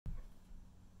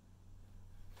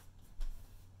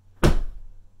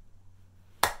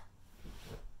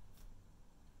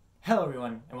Hello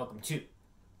everyone, and welcome to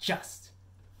Just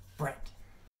Brand.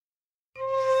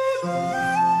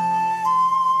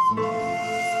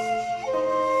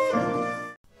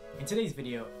 In today's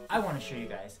video, I want to show you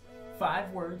guys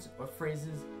 5 words or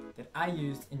phrases that I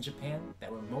used in Japan that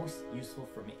were most useful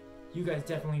for me. You guys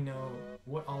definitely know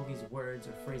what all these words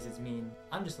or phrases mean.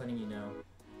 I'm just letting you know,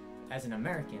 as an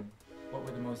American, what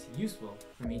were the most useful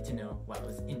for me to know while I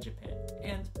was in Japan,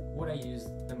 and what I used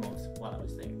the most while I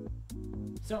was there.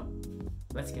 So,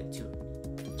 let's get to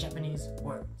it. Japanese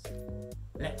words.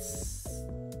 Let's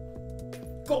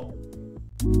go!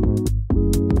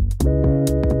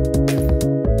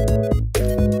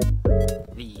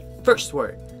 The first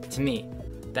word, to me,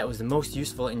 that was the most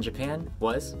useful in Japan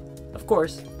was, of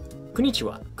course,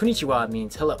 konnichiwa. Konnichiwa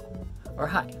means hello, or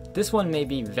hi. This one may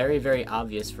be very, very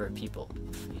obvious for people.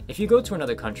 If you go to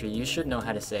another country, you should know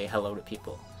how to say hello to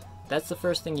people. That's the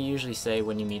first thing you usually say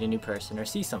when you meet a new person or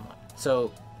see someone.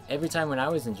 So, every time when I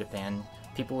was in Japan,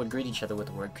 people would greet each other with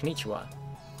the word konnichiwa.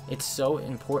 It's so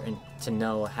important to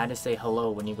know how to say hello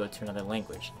when you go to another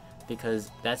language, because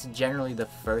that's generally the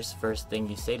first thing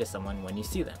you say to someone when you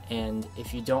see them. And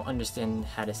if you don't understand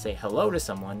how to say hello to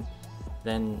someone,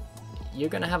 then you're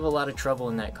gonna have a lot of trouble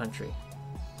in that country.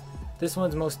 This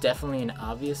one's most definitely an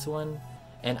obvious one,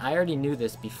 and I already knew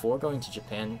this before going to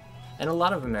Japan, and a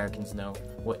lot of Americans know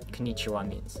what konnichiwa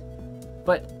means.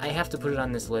 But I have to put it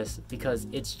on this list because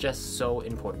it's just so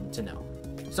important to know.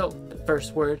 So, the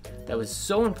first word that was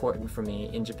so important for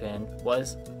me in Japan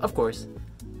was, of course,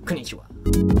 konnichiwa.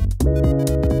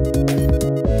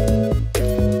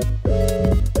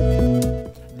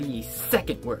 The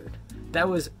second word that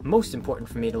was most important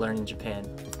for me to learn in Japan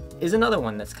is another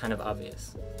one that's kind of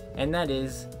obvious, and that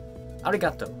is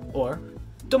arigato, or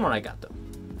domo arigato.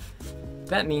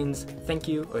 That means thank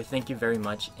you or thank you very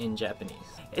much in Japanese.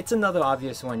 It's another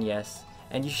obvious one, yes,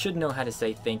 and you should know how to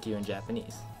say thank you in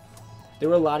Japanese. There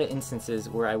were a lot of instances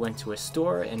where I went to a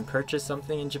store and purchased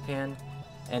something in Japan,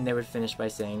 and they would finish by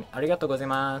saying arigato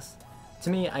gozaimasu. To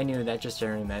me, I knew that just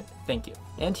generally meant thank you.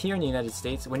 And here in the United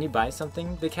States, when you buy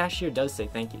something, the cashier does say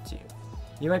thank you to you.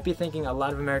 You might be thinking a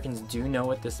lot of Americans do know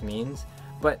what this means,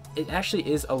 but it actually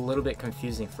is a little bit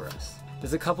confusing for us.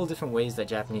 There's a couple different ways that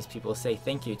Japanese people say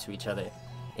thank you to each other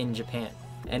in Japan,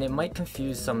 and it might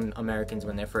confuse some Americans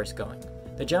when they're first going.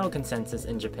 The general consensus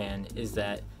in Japan is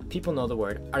that people know the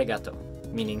word arigato,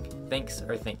 meaning thanks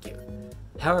or thank you.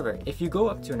 However, if you go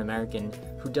up to an American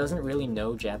who doesn't really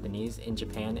know Japanese in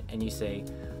Japan and you say,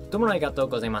 domo arigato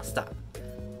gozaimashita,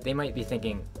 they might be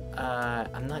thinking,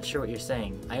 I'm not sure what you're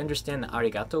saying. I understand the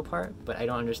arigato part, but I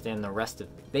don't understand the rest of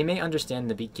it. They may understand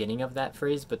the beginning of that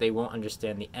phrase, but they won't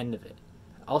understand the end of it.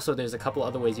 Also, there's a couple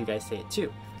other ways you guys say it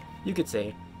too. You could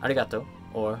say arigato,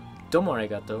 or domo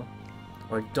arigato,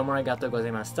 or domo arigato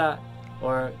gozaimashita,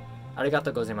 or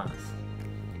arigato gozaimasu.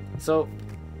 So,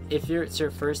 if it's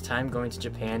your first time going to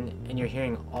Japan and you're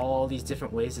hearing all these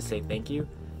different ways to say thank you,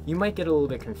 you might get a little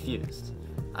bit confused.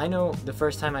 I know the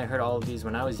first time I heard all of these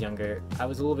when I was younger, I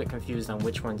was a little bit confused on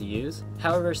which one to use.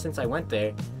 However, since I went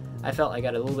there, I felt I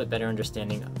got a little bit better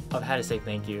understanding of how to say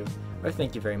thank you or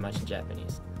thank you very much in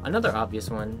Japanese. Another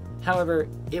obvious one, however,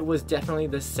 it was definitely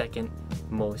the second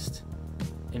most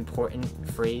important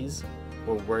phrase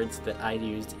or words that I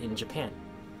used in Japan.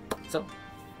 So,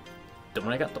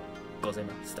 domo arigato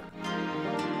gozaimashita.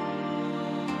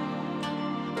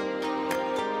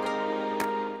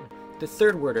 The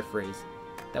third word or phrase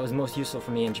that was most useful for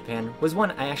me in Japan was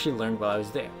one I actually learned while I was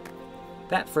there.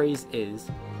 That phrase is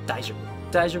daijoubu.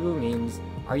 Daijoubu means,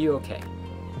 are you okay?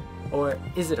 Or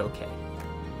is it okay?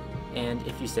 And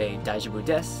if you say daijoubu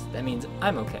desu, that means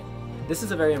I'm okay. This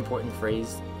is a very important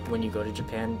phrase when you go to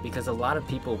Japan because a lot of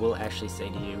people will actually say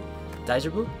to you,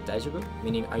 daijoubu? Daijoubu?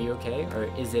 Meaning, are you okay? Or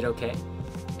is it okay?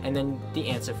 And then the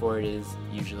answer for it is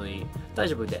usually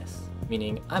daijoubu desu,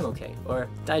 meaning I'm okay, or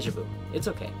daijoubu, it's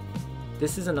okay.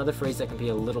 This is another phrase that can be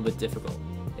a little bit difficult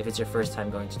if it's your first time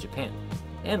going to Japan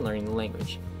and learning the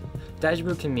language.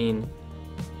 Daijoubu can mean,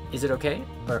 is it okay?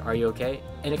 Or are you okay?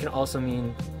 And it can also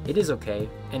mean, it is okay,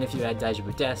 and if you add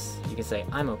daijoubu desu, you can say,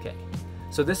 I'm okay.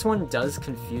 So this one does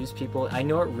confuse people. I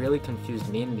know it really confused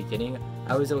me in the beginning.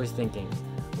 I was always thinking,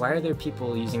 why are there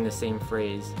people using the same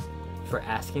phrase for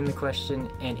asking the question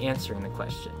and answering the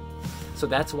question? So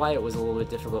that's why it was a little bit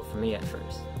difficult for me at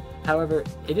first. However,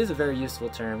 it is a very useful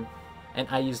term, and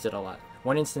I used it a lot.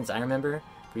 One instance I remember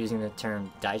for using the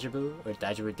term daijoubu or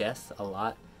daijoubu desu a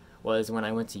lot was when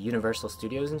I went to Universal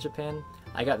Studios in Japan.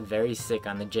 I got very sick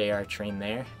on the JR train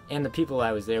there, and the people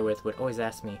I was there with would always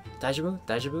ask me, daijoubu?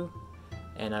 Daijoubu?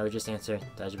 And I would just answer,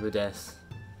 daijoubu desu,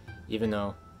 even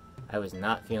though I was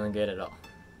not feeling good at all.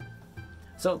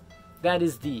 So that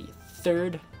is the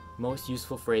third most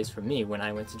useful phrase for me when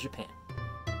I went to Japan.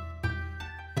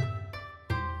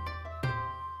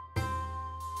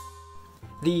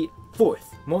 The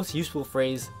fourth most useful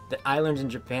phrase that I learned in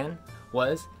Japan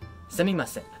was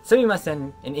 "sumimasen."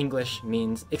 "Sumimasen" in English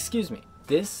means "excuse me."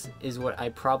 This is what I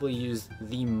probably used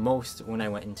the most when I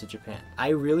went into Japan. I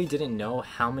really didn't know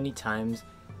how many times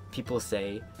people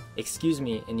say "excuse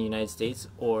me" in the United States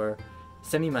or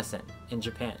 "sumimasen" in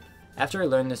Japan. After I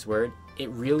learned this word, it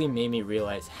really made me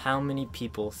realize how many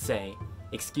people say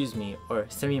 "excuse me" or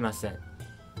 "sumimasen"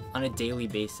 on a daily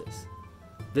basis.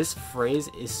 This phrase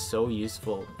is so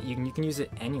useful. You can use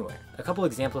it anywhere. A couple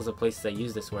examples of places I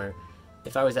use this were,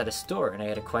 if I was at a store and I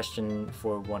had a question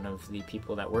for one of the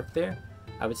people that worked there,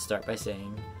 I would start by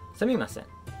saying "sumimasen"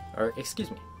 or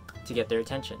 "excuse me" to get their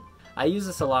attention. I use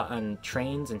this a lot on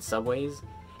trains and subways,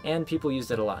 and people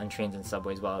used it a lot on trains and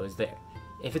subways while I was there.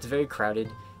 If it's very crowded,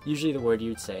 usually the word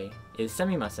you would say is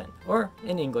 "sumimasen," or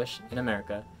in English, in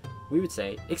America, we would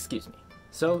say "excuse me."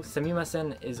 So,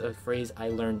 "sumimasen" is a phrase I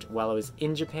learned while I was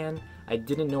in Japan. I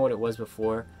didn't know what it was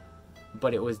before,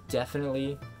 but it was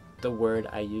definitely the word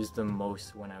I used the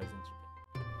most when I was in Japan.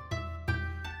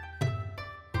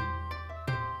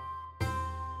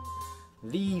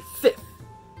 The fifth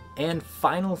and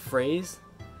final phrase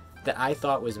that I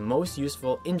thought was most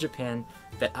useful in Japan,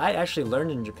 that I actually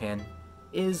learned in Japan,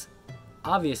 is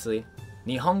obviously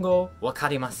 "Nihongo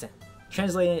wakarimasen."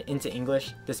 Translated into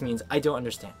English, this means "I don't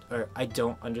understand," or "I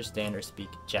don't understand or speak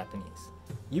Japanese."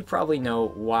 You probably know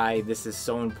why this is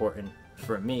so important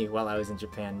for me while I was in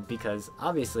Japan, because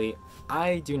obviously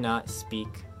I do not speak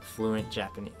fluent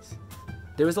Japanese.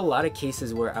 There was a lot of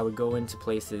cases where I would go into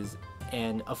places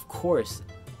and of course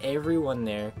everyone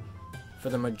there for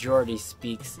the majority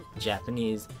speaks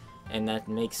Japanese, and that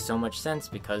makes so much sense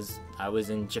because I was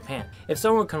in Japan. If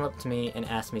someone would come up to me and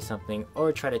ask me something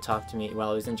or try to talk to me while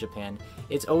I was in Japan,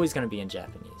 it's always going to be in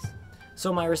Japanese.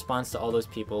 So my response to all those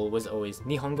people was always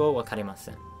 "Nihongo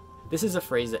wakarimasen." This is a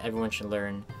phrase that everyone should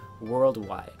learn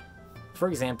worldwide. For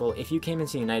example, if you came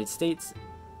into the United States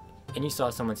and you saw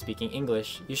someone speaking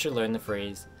English, you should learn the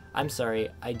phrase "I'm sorry,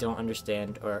 I don't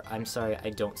understand," or "I'm sorry, I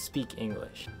don't speak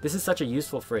English." This is such a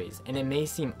useful phrase, and it may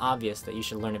seem obvious that you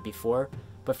should learn it before,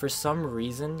 but for some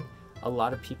reason, a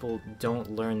lot of people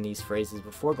don't learn these phrases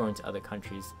before going to other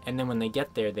countries, and then when they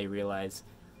get there, they realize,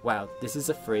 wow, this is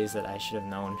a phrase that I should have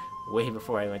known way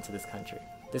before I went to this country.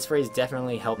 This phrase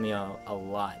definitely helped me a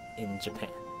lot in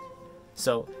Japan.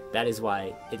 So that is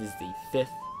why it is the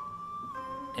fifth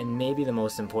and maybe the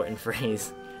most important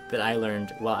phrase that I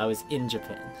learned while I was in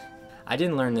Japan. I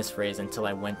didn't learn this phrase until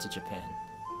I went to Japan,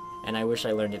 and I wish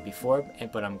I learned it before,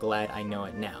 but I'm glad I know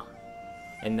it now.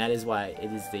 And that is why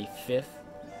it is the fifth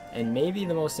and maybe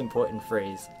the most important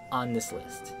phrase on this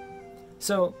list.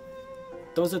 So,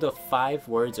 those are the 5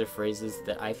 words or phrases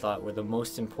that I thought were the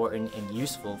most important and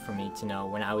useful for me to know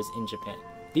when I was in Japan.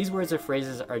 These words or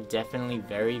phrases are definitely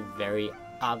very, very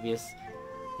obvious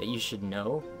that you should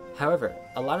know. However,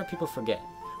 a lot of people forget.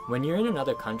 When you're in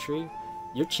another country,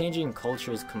 you're changing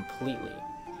cultures completely.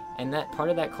 And that part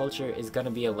of that culture is going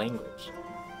to be a language.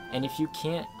 And if you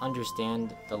can't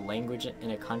understand the language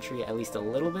in a country at least a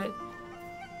little bit,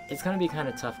 it's going to be kind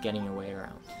of tough getting your way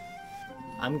around.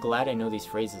 I'm glad I know these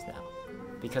phrases now,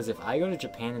 because if I go to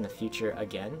Japan in the future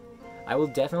again, I will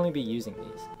definitely be using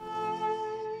these.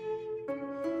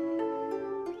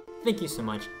 Thank you so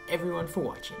much everyone for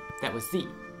watching. That was the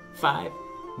 5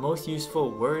 most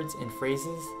useful words and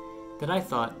phrases that I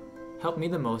thought helped me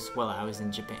the most while I was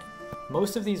in Japan.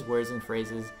 Most of these words and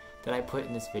phrases that I put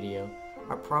in this video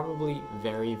are probably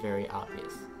very, very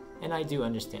obvious, and I do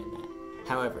understand that.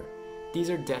 However, these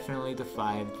are definitely the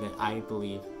 5 that I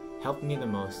believe helped me the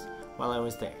most while I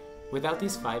was there. Without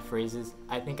these 5 phrases,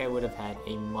 I think I would have had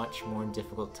a much more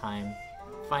difficult time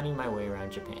finding my way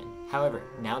around Japan. However,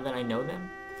 now that I know them,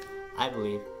 I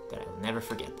believe that I will never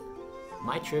forget them.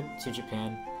 My trip to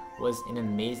Japan was an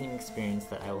amazing experience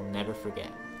that I will never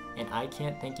forget, and I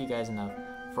can't thank you guys enough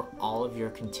for all of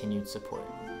your continued support.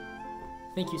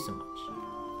 Thank you so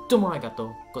much. Domo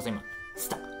arigatou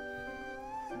gozaimashita.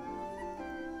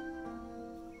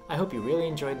 I hope you really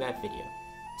enjoyed that video.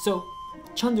 So,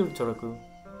 channel登録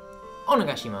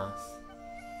onegaishimasu.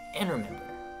 And remember,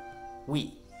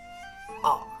 we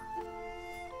are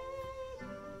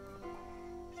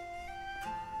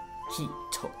ひ